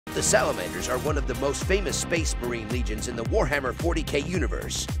The Salamanders are one of the most famous space marine legions in the Warhammer 40k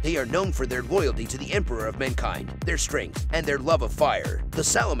universe. They are known for their loyalty to the Emperor of Mankind, their strength, and their love of fire. The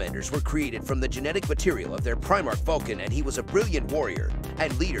Salamanders were created from the genetic material of their Primarch Vulcan, and he was a brilliant warrior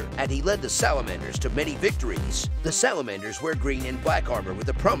and leader, and he led the Salamanders to many victories. The Salamanders wear green and black armor with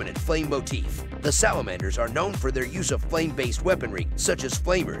a prominent flame motif. The Salamanders are known for their use of flame-based weaponry, such as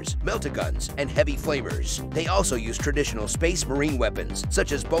flamers, meltaguns, and heavy flamers. They also use traditional space marine weapons,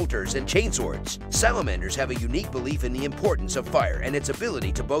 such as bolters and chainswords. Salamanders have a unique belief in the importance of fire and its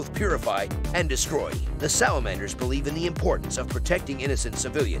ability to both purify and destroy. The Salamanders believe in the importance of protecting innocent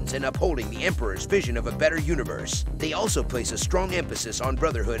civilians and upholding the Emperor's vision of a better universe. They also place a strong emphasis on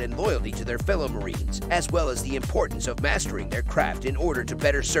brotherhood and loyalty to their fellow Marines, as well as the importance of mastering their craft in order to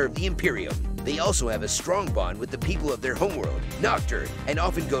better serve the Imperium. They also have a strong bond with the people of their homeworld, Nocturne, and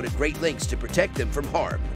often go to great lengths to protect them from harm.